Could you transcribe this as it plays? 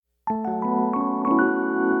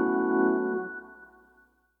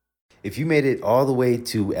If you made it all the way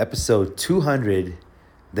to episode 200,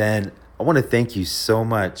 then I want to thank you so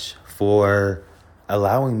much for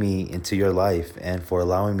allowing me into your life and for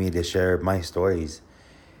allowing me to share my stories.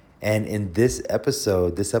 And in this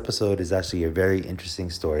episode is actually a very interesting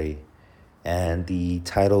story. And the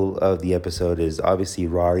title of the episode is obviously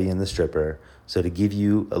Rari and the Stripper. So to give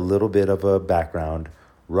you a little bit of a background,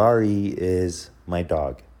 Rari is my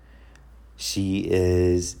dog. She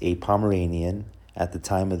is a Pomeranian at the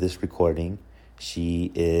time of this recording.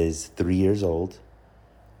 She is 3 years old.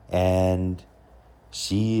 And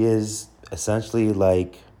she is essentially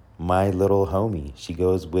like my little homie. She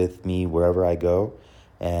goes with me wherever I go.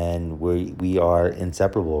 And we are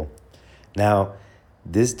inseparable. Now,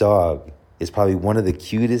 this dog is probably one of the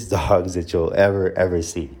cutest dogs that you'll ever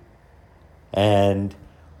see. And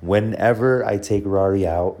whenever I take Rari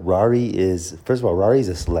out, Rari is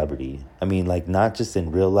a celebrity. I mean, like, not just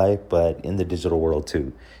in real life, but in the digital world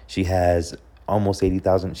too. She has almost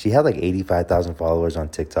 80,000. She had like 85,000 followers on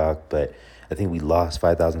TikTok, but I think we lost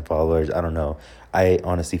 5,000 followers. I don't know. I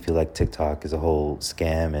honestly feel like TikTok is a whole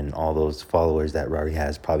scam, and all those followers that Rari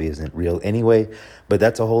has probably isn't real anyway. But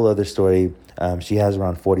that's a whole other story. She has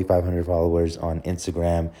around 4,500 followers on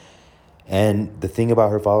Instagram. And the thing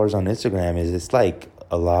about her followers on Instagram is it's like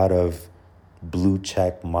a lot of blue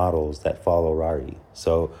check models that follow Rari.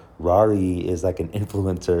 So Rari is like an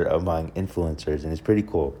influencer among influencers, and it's pretty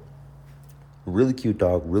cool. Really cute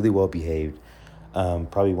dog, really well behaved.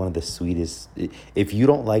 Probably one of the sweetest. If you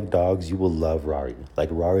don't like dogs, you will love Rari. Like,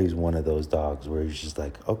 Rari is one of those dogs where you're just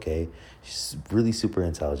like, okay, she's really super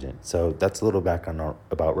intelligent. So that's a little background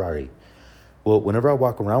about Rari. Well, whenever I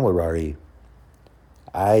walk around with Rari,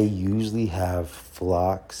 I usually have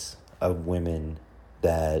flocks of women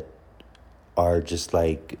that are just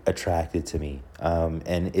like attracted to me.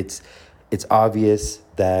 And it's obvious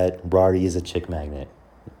that Rari is a chick magnet.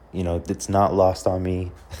 You know, it's not lost on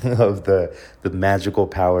me of the magical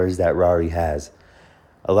powers that Rari has.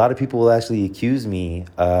 A lot of people will actually accuse me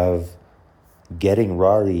of getting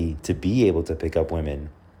Rari to be able to pick up women.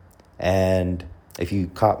 And if you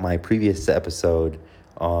caught my previous episode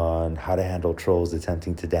on how to handle trolls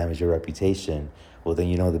attempting to damage your reputation, well, then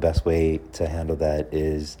you know the best way to handle that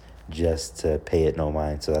is just to pay it no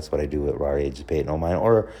mind. So that's what I do with Rari. I just pay it no mind.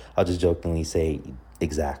 Or I'll just jokingly say,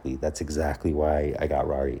 exactly. That's exactly why I got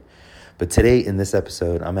Rari. But today in this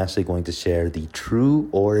episode, I'm actually going to share the true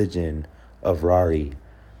origin of Rari,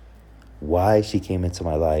 why she came into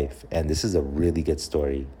my life. And this is a really good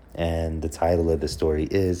story. And the title of the story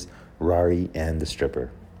is Rari and the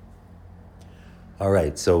Stripper. All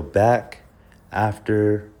right, so back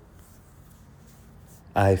after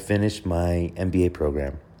I finished my MBA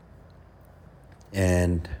program,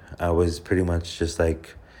 and I was pretty much just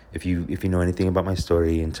like, if you know anything about my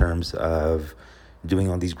story in terms of doing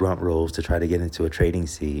all these grunt roles to try to get into a trading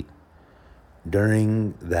seat,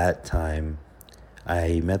 during that time,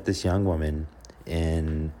 I met this young woman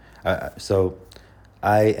so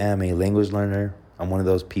I am a language learner. I'm one of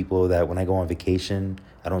those people that when I go on vacation,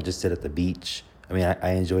 I don't just sit at the beach. I mean,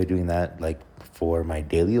 I enjoy doing that like for my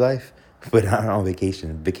daily life, but not on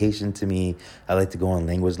vacation. Vacation to me, I like to go on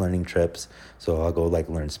language learning trips. So I'll go like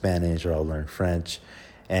learn Spanish or I'll learn French.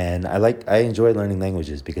 And I enjoy learning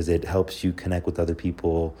languages because it helps you connect with other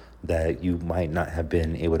people that you might not have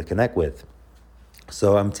been able to connect with.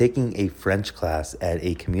 So I'm taking a French class at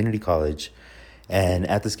a community college. And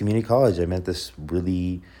at this community college, I met this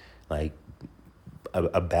really like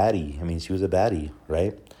a baddie. I mean, she was a baddie,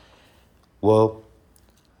 right? Well,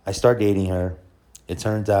 I start dating her. It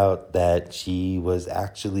turns out that she was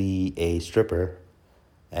actually a stripper.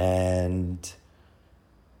 And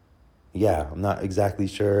yeah, I'm not exactly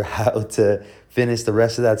sure how to finish the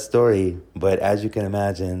rest of that story. But as you can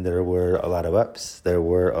imagine, there were a lot of ups. There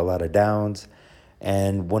were a lot of downs.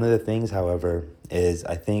 And one of the things, however, is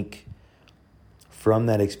I think from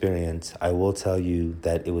that experience, I will tell you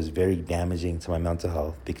that it was very damaging to my mental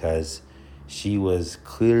health because she was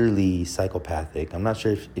clearly psychopathic. I'm not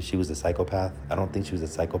sure if she was a psychopath. I don't think she was a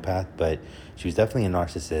psychopath, but she was definitely a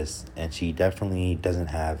narcissist, and she definitely doesn't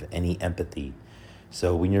have any empathy.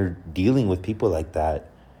 So when you're dealing with people like that,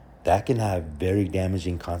 that can have very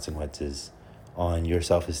damaging consequences on your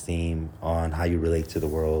self-esteem, on how you relate to the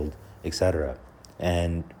world, etc.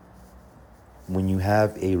 And when you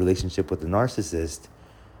have a relationship with a narcissist,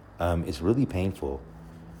 it's really painful.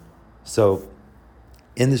 So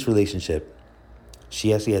in this relationship,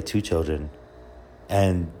 she actually had 2 children.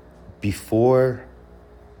 And before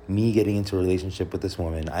me getting into a relationship with this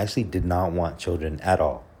woman, I actually did not want children at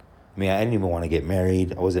all. I mean, I didn't even want to get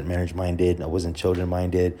married. I wasn't marriage minded. I wasn't children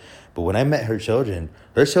minded. But when I met her children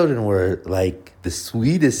were like the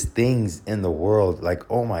sweetest things in the world. Like,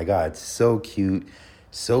 oh my God, so cute,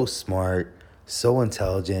 so smart, so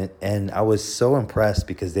intelligent. And I was so impressed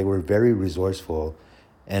because they were very resourceful.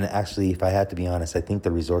 And actually, if I had to be honest, I think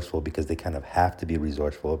they're resourceful because they kind of have to be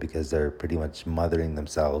resourceful because they're pretty much mothering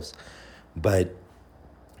themselves. But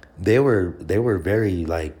they were very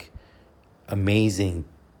like amazing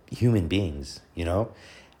human beings, you know.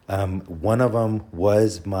 One of them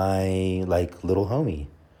was my like little homie,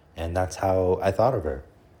 and that's how I thought of her.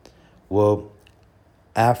 Well,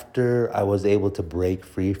 after I was able to break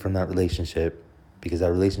free from that relationship, because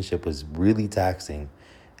that relationship was really taxing,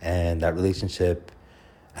 and that relationship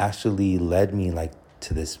actually led me like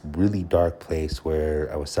to this really dark place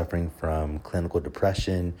where I was suffering from clinical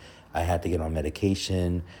depression. I had to get on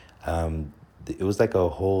medication. It was like a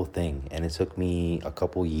whole thing, and it took me a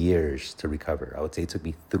couple years to recover. I would say it took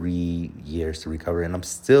me 3 years to recover, and I'm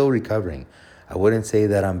still recovering. I wouldn't say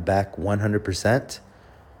that I'm back 100%,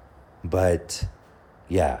 but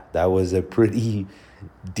yeah, that was a pretty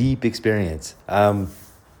deep experience. Well,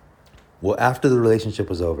 after the relationship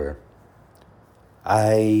was over,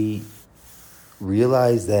 I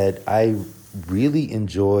realized that I really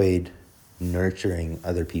enjoyed nurturing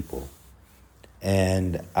other people.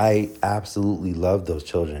 And I absolutely loved those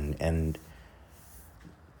children. And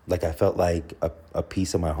like I felt like a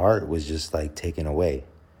piece of my heart was just like taken away.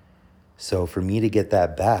 So for me to get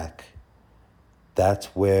that back, that's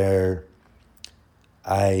where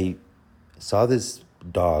I saw this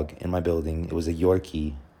dog in my building. It was a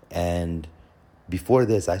Yorkie. And before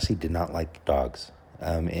this, I actually did not like dogs.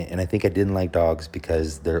 And I think I didn't like dogs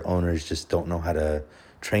because their owners just don't know how to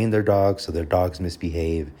train their dogs, so their dogs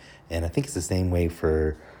misbehave. And I think it's the same way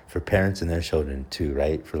for parents and their children too,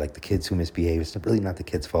 right? For like the kids who misbehave, it's really not the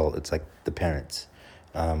kids' fault. It's like the parents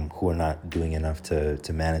who are not doing enough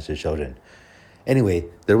to manage their children. Anyway,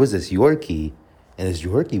 there was this Yorkie, and this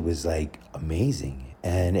Yorkie was like amazing.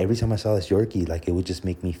 And every time I saw this Yorkie, like it would just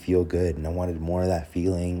make me feel good. And I wanted more of that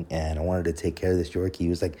feeling, and I wanted to take care of this Yorkie. It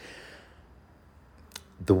was like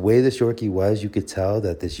the way this Yorkie was, you could tell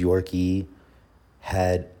that this Yorkie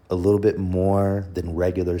had a little bit more than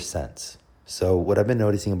regular sense. So what I've been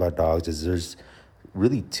noticing about dogs is there's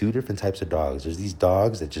really two different types of dogs. There's these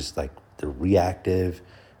dogs that just like, they're reactive.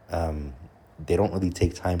 They don't really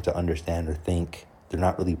take time to understand or think. They're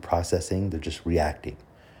not really processing. They're just reacting.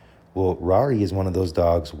 Well, Rari is one of those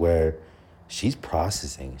dogs where she's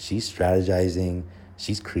processing. She's strategizing.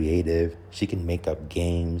 She's creative. She can make up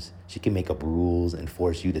games. She can make up rules and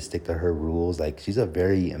force you to stick to her rules. Like, she's a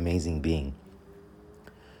very amazing being.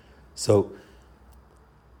 So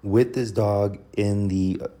with this dog in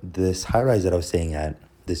this high rise that I was staying at,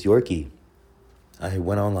 this Yorkie, I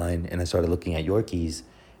went online and I started looking at Yorkies.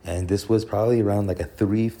 And this was probably around like a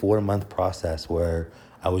 3-4 month process where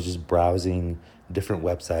I was just browsing different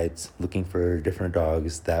websites, looking for different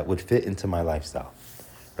dogs that would fit into my lifestyle,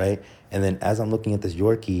 right? And then as I'm looking at this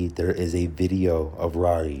Yorkie, there is a video of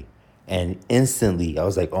Rari. And instantly I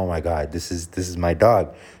was like, oh my God, this is my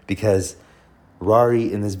dog. Because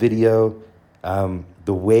Rari in this video,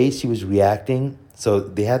 the way she was reacting, so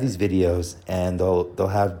they have these videos and they'll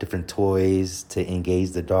have different toys to engage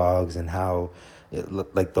the dogs, and how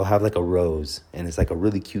like they'll have like a rose, and it's like a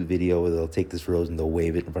really cute video where they'll take this rose and they'll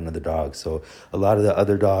wave it in front of the dog. So a lot of the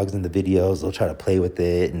other dogs in the videos, they'll try to play with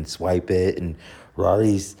it and swipe it. And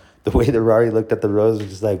the way that Rari looked at the rose was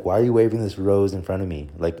just like, why are you waving this rose in front of me?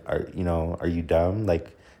 Like, are you dumb?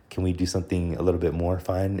 Like, can we do something a little bit more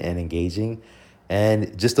fun and engaging?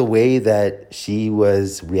 And just the way that she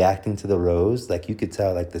was reacting to the rose, like you could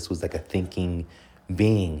tell like this was like a thinking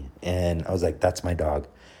being. And I was like, that's my dog.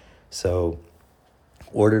 So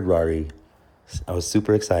ordered Rari. I was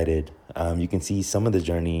super excited. You can see some of the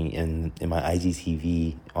journey in my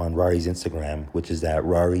IGTV on Rari's Instagram, which is at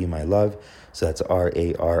Rari My Love. So that's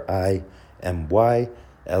RARIMYLOVE.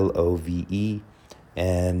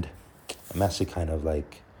 And I'm actually kind of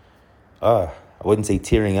like, I wouldn't say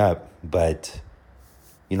tearing up, but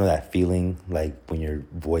you know that feeling like when your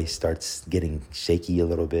voice starts getting shaky a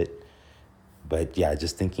little bit. But yeah,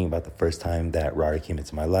 just thinking about the first time that Rari came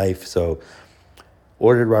into my life. So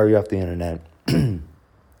ordered Rari off the internet.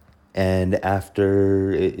 And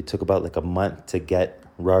after it took about like a month to get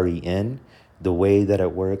Rari in, the way that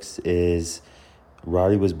it works is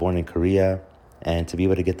Rari was born in Korea. And to be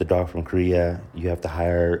able to get the dog from Korea, you have to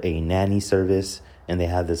hire a nanny service. And they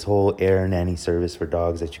have this whole air nanny service for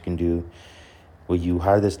dogs that you can do. Well, you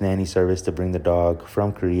hire this nanny service to bring the dog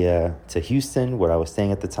from Korea to Houston, where I was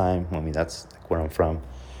staying at the time. I mean, that's like where I'm from.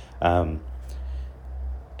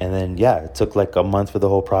 And then, yeah, it took like a month for the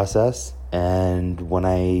whole process. And when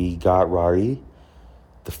I got Rari,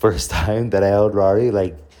 the first time that I held Rari,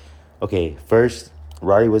 like, okay, first,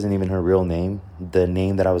 Rari wasn't even her real name. The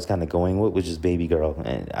name that I was kind of going with was just baby girl.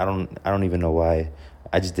 And I don't even know why.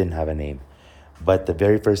 I just didn't have a name. But the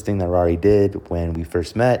very first thing that Rari did when we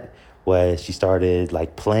first met was she started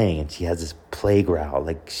like playing, and she has this play growl.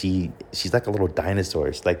 Like she's like a little dinosaur.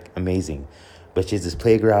 It's like amazing. But she has this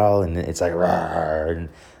play growl, and it's like rawr, and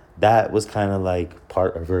that was kind of like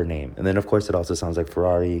part of her name. And then of course it also sounds like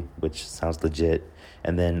Ferrari, which sounds legit.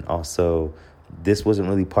 And then also, this wasn't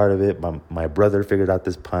really part of it. My brother figured out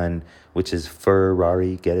this pun, which is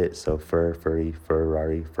Ferrari. Get it? So furry,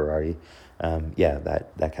 Ferrari. Yeah,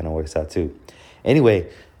 that kind of works out too. Anyway,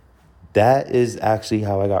 that is actually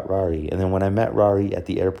how I got Rari. And then when I met Rari at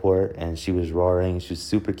the airport and she was roaring, she was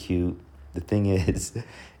super cute. The thing is,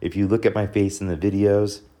 if you look at my face in the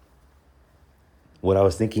videos, what I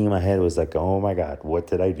was thinking in my head was like, oh my God, what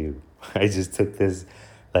did I do? I just took this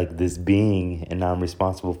being, and now I'm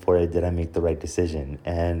responsible for it. Did I make the right decision?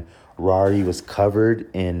 And Rari was covered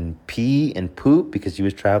in pee and poop because she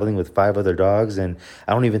was traveling with 5 other dogs. And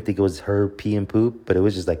I don't even think it was her pee and poop, but it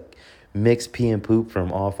was just like mixed pee and poop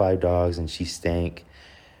from all 5 dogs, and she stank.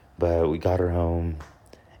 But we got her home,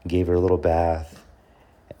 gave her a little bath.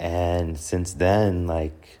 And since then,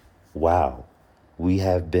 like, wow, we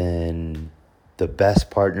have been the best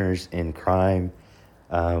partners in crime.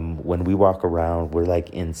 When we walk around, we're like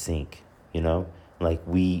in sync, you know, like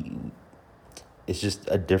it's just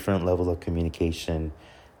a different level of communication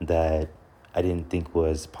that I didn't think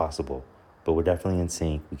was possible, but we're definitely in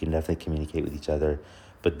sync. We can definitely communicate with each other.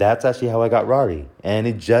 But that's actually how I got Rari. And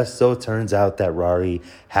it just so turns out that Rari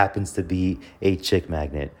happens to be a chick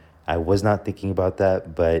magnet. I was not thinking about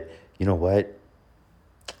that, but you know what?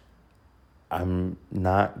 I'm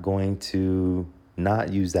not going to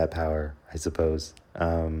not use that power, I suppose.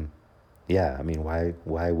 Yeah, I mean,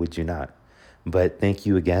 why would you not? But thank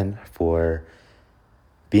you again for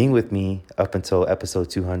being with me up until episode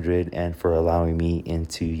 200 and for allowing me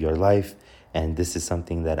into your life. And this is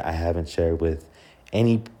something that I haven't shared with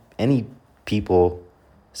any people.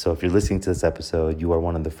 So if you're listening to this episode, you are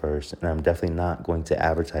one of the first, and I'm definitely not going to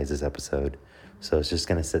advertise this episode. So it's just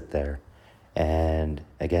going to sit there. And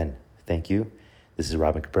again, thank you. This is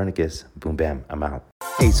Robin Copernicus. Boom, bam, I'm out.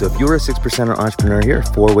 Hey, so if you're a 6% entrepreneur, here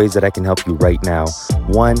are 4 ways that I can help you right now.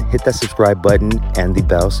 1, hit that subscribe button and the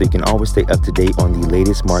bell so you can always stay up to date on the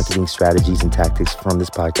latest marketing strategies and tactics from this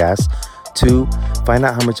podcast. 2, find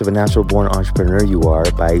out how much of a natural-born entrepreneur you are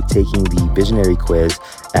by taking the visionary quiz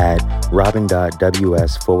at robin.ws/quiz.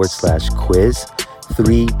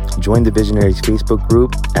 3, join the Visionaries Facebook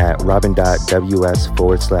group at robin.ws/group.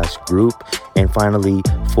 And finally,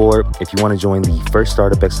 4, if you want to join the first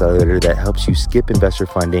startup accelerator that helps you skip investor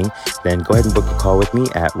funding, then go ahead and book a call with me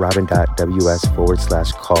at robin.ws/call.